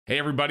Hey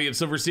everybody, it's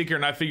Silver Seeker,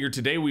 and I figured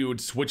today we would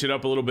switch it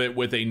up a little bit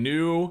with a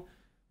new,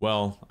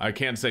 well, I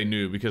can't say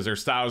new because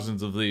there's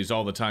thousands of these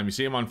all the time. You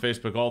see them on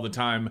Facebook all the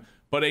time,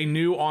 but a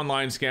new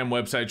online scam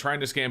website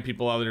trying to scam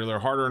people out of their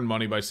hard-earned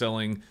money by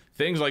selling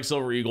things like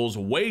silver eagles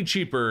way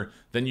cheaper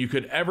than you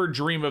could ever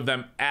dream of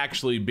them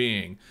actually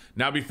being.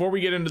 Now, before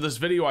we get into this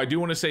video, I do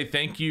want to say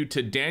thank you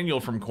to Daniel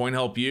from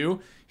CoinHelpU.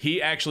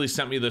 He actually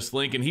sent me this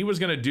link, and he was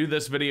going to do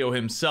this video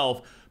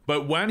himself,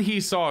 but when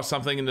he saw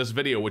something in this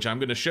video, which I'm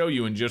going to show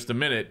you in just a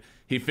minute,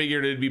 he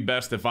figured it'd be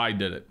best if I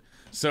did it.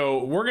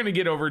 So we're going to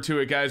get over to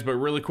it, guys, but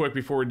really quick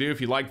before we do,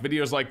 if you like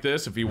videos like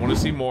this, if you want to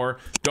see more,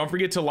 don't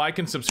forget to like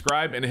and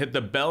subscribe and hit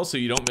the bell so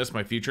you don't miss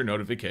my future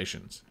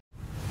notifications.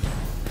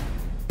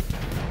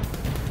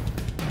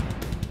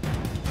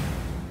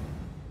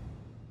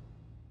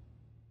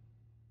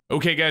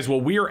 Okay, guys, well,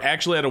 we are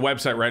actually at a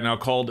website right now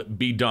called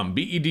Bedum,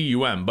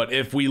 B-E-D-U-M, but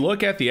if we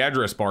look at the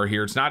address bar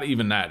here, it's not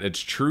even that. It's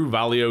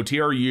TrueValio,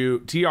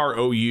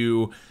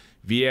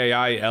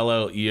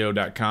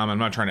 TROUVAILLEO.com. I'm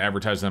not trying to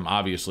advertise them,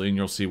 obviously, and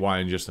you'll see why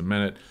in just a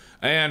minute.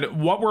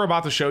 And what we're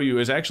about to show you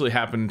has actually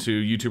happened to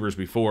YouTubers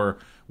before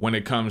when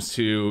it comes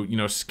to, you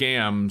know,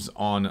 scams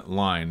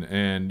online,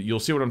 and you'll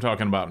see what I'm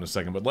talking about in a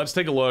second, but let's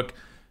take a look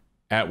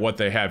at what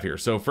they have here.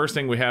 So first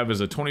thing we have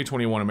is a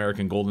 2021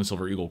 American Gold and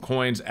Silver Eagle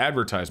coins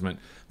advertisement.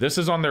 This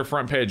is on their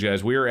front page,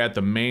 guys. We are at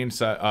the main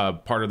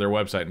part of their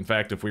website. In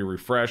fact, if we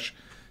refresh,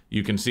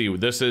 you can see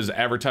this is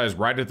advertised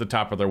right at the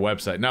top of their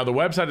website. Now, the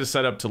website is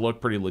set up to look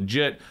pretty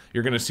legit.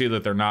 You're going to see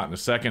that they're not in a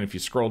second. If you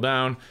scroll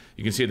down,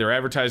 you can see they're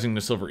advertising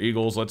the Silver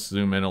Eagles. Let's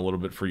zoom in a little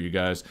bit for you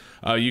guys.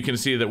 You can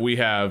see that we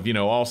have, you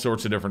know, all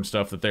sorts of different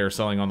stuff that they are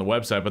selling on the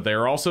website, but they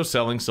are also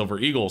selling Silver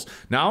Eagles.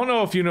 Now, I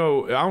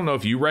don't know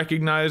if you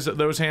recognize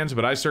those hands,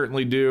 but I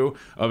certainly do,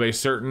 of a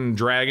certain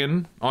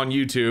dragon on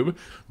YouTube,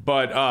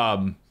 but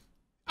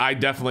I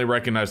definitely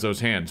recognize those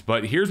hands.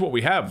 But here's what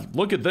we have.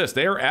 Look at this.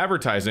 They are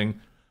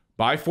advertising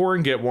buy 4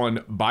 and get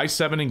 1, buy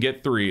 7 and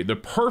get 3, the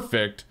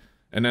perfect,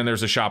 and then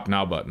there's a shop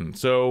now button.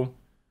 So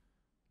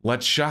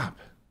let's shop.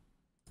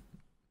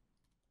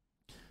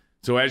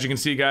 So as you can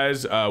see,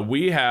 guys,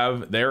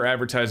 they're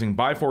advertising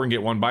buy 4 and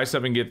get 1, buy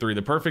 7 and get 3,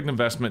 the perfect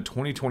investment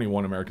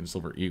 2021 American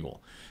Silver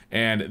Eagle.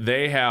 And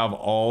they have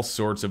all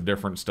sorts of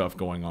different stuff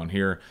going on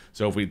here.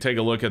 So if we take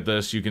a look at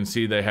this, you can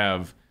see they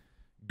have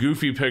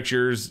goofy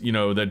pictures, you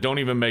know, that don't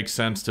even make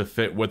sense to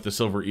fit with the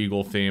Silver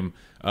Eagle theme,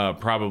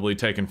 probably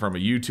taken from a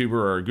YouTuber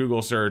or a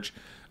Google search.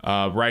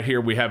 Right here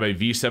we have a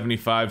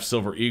V75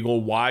 Silver Eagle.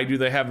 Why do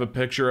they have a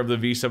picture of the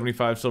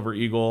V75 Silver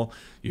Eagle?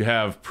 You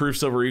have proof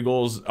Silver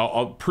Eagles,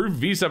 proof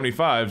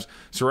V75s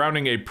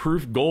surrounding a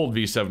proof gold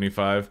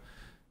V75.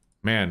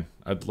 Man,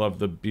 I'd love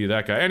to be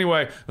that guy.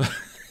 Anyway,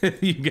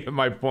 you get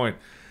my point.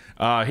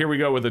 Here we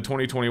go with the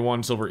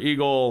 2021 Silver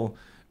Eagle.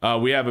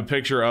 We have a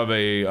picture of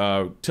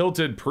a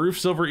tilted proof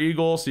Silver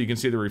Eagle, so you can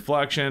see the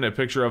reflection, a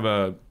picture of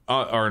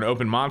an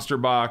open monster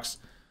box.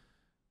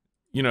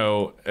 You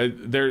know,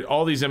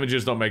 all these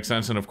images don't make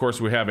sense, and of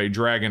course we have a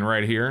dragon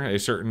right here, a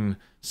certain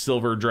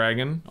silver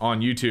dragon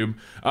on YouTube.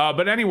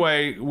 But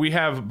anyway, we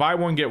have buy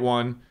 1 get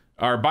 1,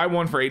 or buy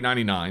 1 for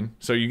 $8.99.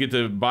 So you get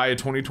to buy a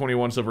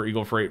 2021 Silver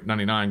Eagle for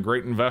 $8.99.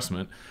 Great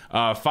investment.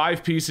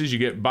 5 pieces, you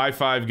get buy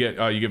 5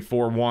 you get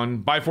 4 1,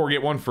 buy 4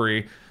 get 1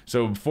 free.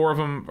 So 5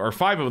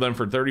 of them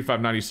for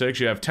 $35.96.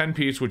 You have 10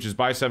 piece, which is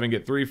buy 7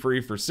 get 3 free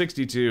for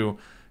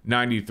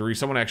 $62.93.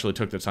 Someone actually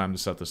took the time to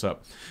set this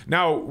up.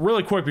 Now,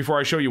 really quick before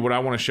I show you what I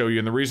want to show you,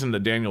 and the reason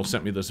that Daniel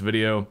sent me this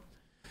video,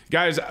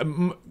 guys,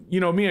 you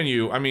know, me and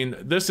you, I mean,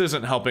 this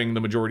isn't helping the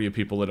majority of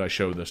people that I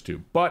show this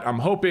to, but I'm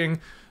hoping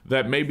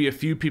that maybe a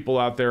few people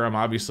out there, I'm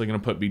obviously going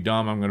to put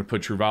Bedum, I'm going to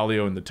put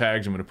TrueValio in the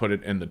tags, I'm going to put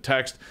it in the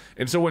text.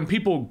 And so when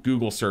people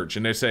Google search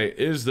and they say,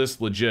 is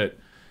this legit?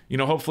 You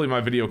know, hopefully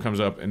my video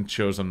comes up and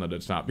shows them that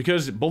it's not.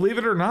 Because believe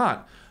it or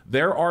not,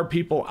 there are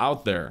people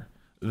out there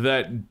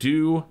that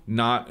do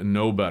not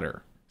know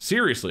better.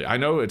 Seriously, I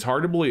know it's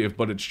hard to believe,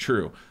 but it's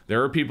true.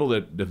 There are people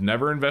that have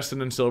never invested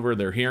in silver.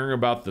 They're hearing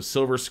about the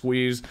silver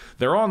squeeze.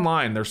 They're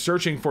online. They're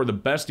searching for the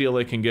best deal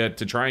they can get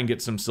to try and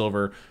get some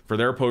silver for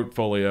their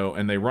portfolio.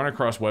 And they run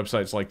across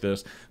websites like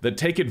this that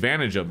take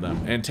advantage of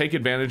them, and take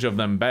advantage of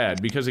them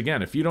bad. Because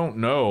again, if you don't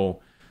know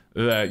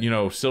that, you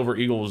know, Silver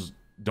Eagles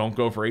don't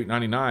go for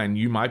 $8.99,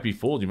 you might be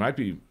fooled. You might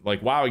be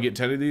like, wow, I get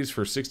 10 of these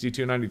for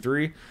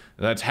 $62.93.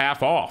 That's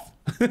half off.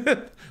 Look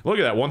at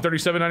that,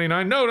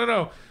 $137.99.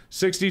 No,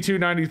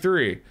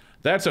 $62.93.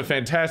 That's a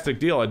fantastic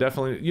deal. I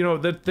definitely, you know,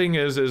 the thing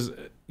is,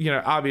 you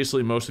know,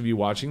 obviously most of you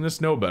watching this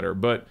know better,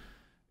 but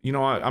you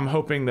know, I'm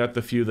hoping that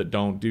the few that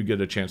don't do get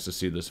a chance to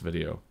see this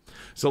video.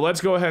 So let's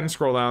go ahead and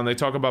scroll down. They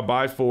talk about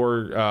buy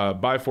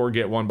 4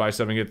 get 1, buy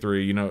 7 get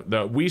 3. You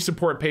know, we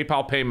support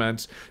PayPal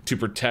payments to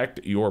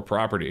protect your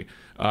property.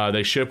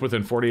 They ship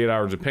within 48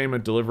 hours of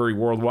payment, delivery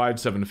worldwide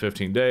 7 to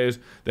 15 days.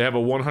 They have a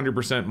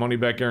 100% money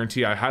back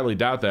guarantee. I highly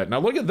doubt that. Now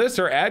look at this.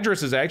 Their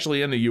address is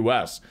actually in the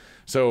US.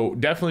 So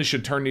definitely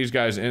should turn these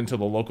guys into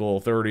the local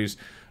authorities.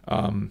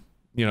 You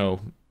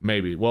know,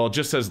 maybe. Well, it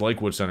just says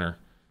Lakewood Center.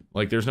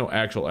 Like, there's no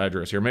actual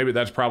address here. Maybe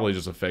that's probably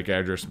just a fake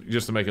address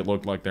just to make it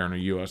look like they're in the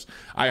U.S.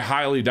 I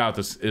highly doubt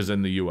this is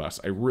in the U.S.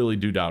 I really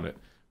do doubt it.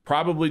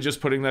 Probably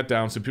just putting that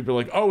down so people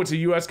are like, oh, it's a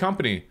U.S.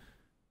 company.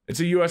 It's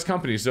a U.S.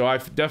 company, so I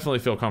definitely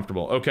feel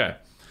comfortable. Okay.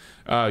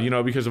 You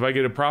know, because if I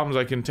get problems,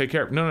 I can take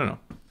care of. No.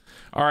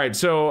 All right,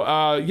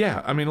 so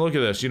yeah, I mean, look at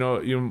this. You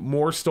know,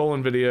 more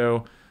stolen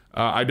video.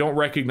 I don't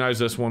recognize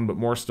this one, but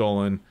more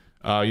stolen.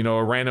 You know,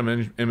 a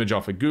random image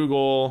off of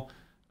Google.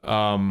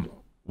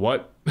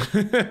 What?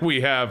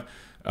 We have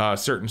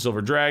certain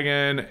silver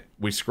dragon.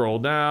 We scroll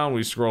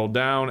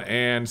down,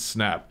 and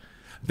snap.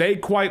 They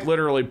quite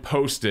literally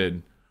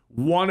posted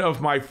one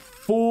of my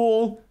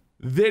full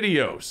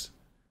videos.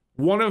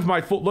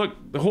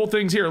 Look, the whole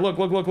thing's here.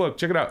 Look,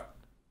 check it out.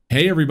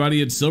 Hey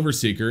everybody, it's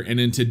Silverseeker, and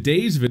in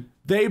today's video,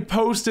 they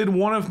posted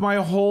one of my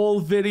whole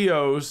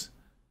videos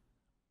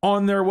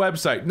on their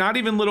website. Not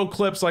even little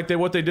clips like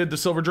what they did to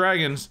Silver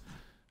Dragons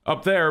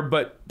up there,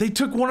 but they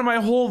took one of my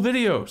whole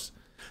videos.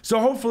 So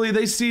hopefully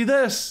they see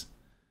this.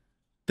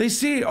 They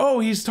see,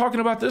 oh, he's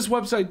talking about this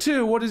website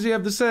too. What does he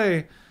have to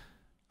say?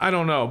 I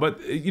don't know,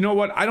 but you know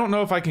what? I don't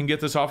know if I can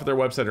get this off of their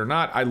website or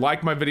not. I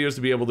like my videos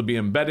to be able to be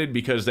embedded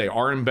because they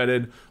are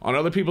embedded on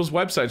other people's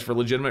websites for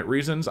legitimate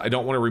reasons. I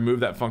don't want to remove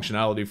that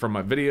functionality from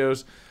my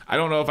videos. I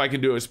don't know if I can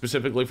do it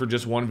specifically for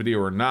just one video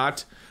or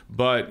not,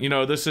 but you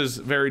know, this is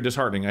very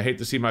disheartening. I hate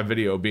to see my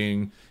video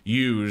being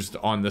used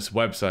on this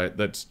website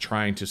that's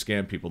trying to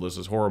scam people. This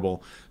is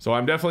horrible. So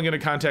I'm definitely going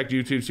to contact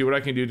YouTube, see what I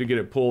can do to get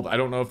it pulled. I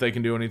don't know if they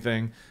can do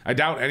anything. I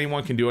doubt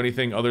anyone can do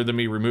anything other than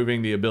me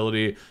removing the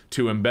ability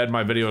to embed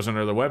my videos on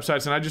other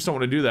websites, and I just don't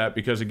want to do that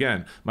because,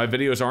 again, my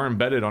videos are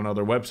embedded on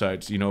other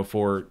websites, you know,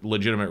 for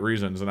legitimate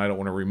reasons, and I don't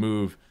want to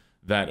remove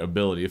that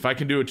ability. If I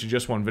can do it to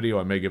just one video,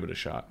 I may give it a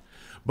shot.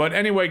 But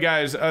anyway,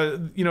 guys,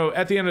 you know,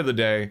 at the end of the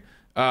day,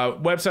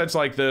 websites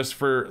like this,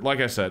 like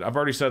I said, I've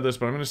already said this,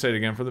 but I'm going to say it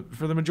again,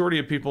 for the majority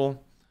of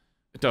people,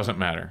 it doesn't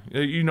matter.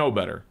 You know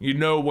better. You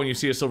know when you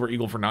see a silver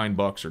eagle for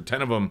 $9 or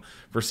 10 of them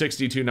for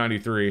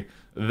 $62.93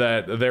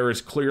 that there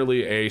is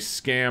clearly a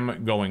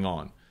scam going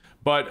on.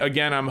 But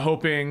again, I'm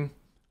hoping,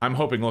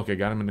 look, I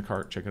got him in the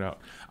cart. Check it out.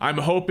 I'm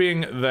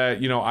hoping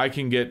that, you know, I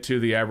can get to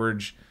the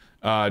average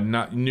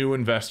new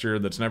investor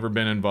that's never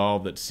been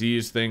involved, that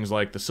sees things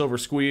like the silver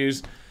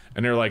squeeze,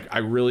 and they're like, I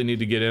really need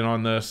to get in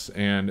on this,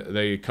 and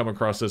they come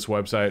across this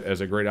website as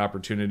a great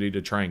opportunity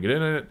to try and get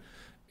in it,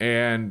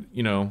 and,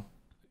 you know,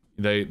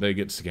 they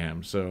get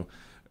scammed. So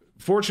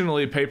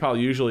fortunately, PayPal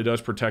usually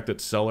does protect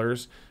its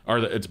sellers, or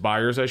its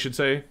buyers, I should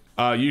say.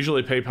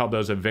 Usually PayPal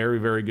does a very,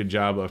 very good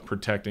job of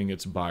protecting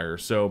its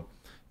buyers. So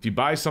if you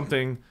buy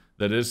something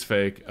that is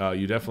fake,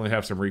 you definitely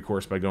have some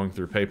recourse by going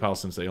through PayPal,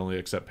 since they only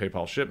accept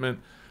PayPal shipment.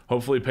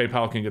 Hopefully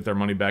PayPal can get their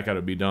money back out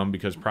of BDumb,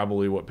 because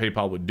probably what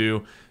PayPal would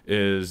do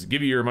is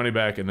give you your money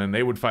back, and then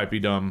they would fight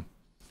BDumb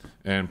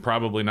and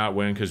probably not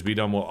win, because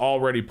BDumb will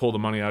already pull the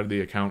money out of the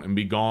account and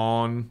be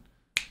gone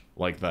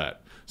like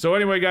that. So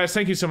anyway, guys,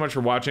 thank you so much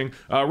for watching.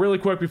 Really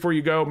quick before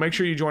you go, make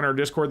sure you join our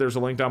Discord. There's a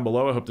link down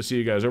below. I hope to see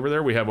you guys over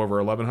there. We have over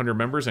 1,100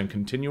 members and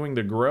continuing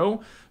to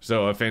grow.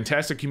 So a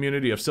fantastic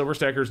community of silver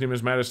stackers,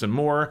 numismatists, and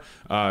more,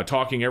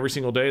 talking every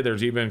single day.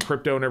 There's even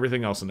crypto and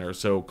everything else in there.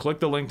 So click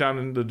the link down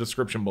in the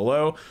description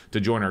below to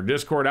join our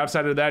Discord.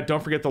 Outside of that,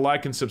 don't forget to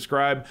like and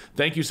subscribe.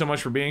 Thank you so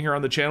much for being here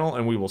on the channel,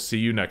 and we will see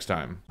you next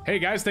time. Hey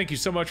guys, thank you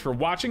so much for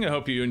watching. I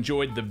hope you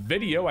enjoyed the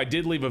video. I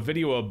did leave a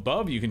video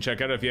above you can check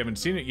out if you haven't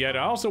seen it yet.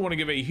 I also want to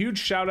give a huge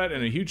shout out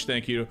and a huge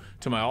thank you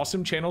to my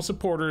awesome channel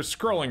supporters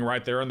scrolling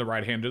right there on the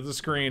right hand of the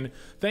screen.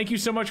 Thank you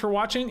so much for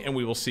watching, and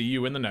we will see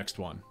you in the next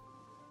one.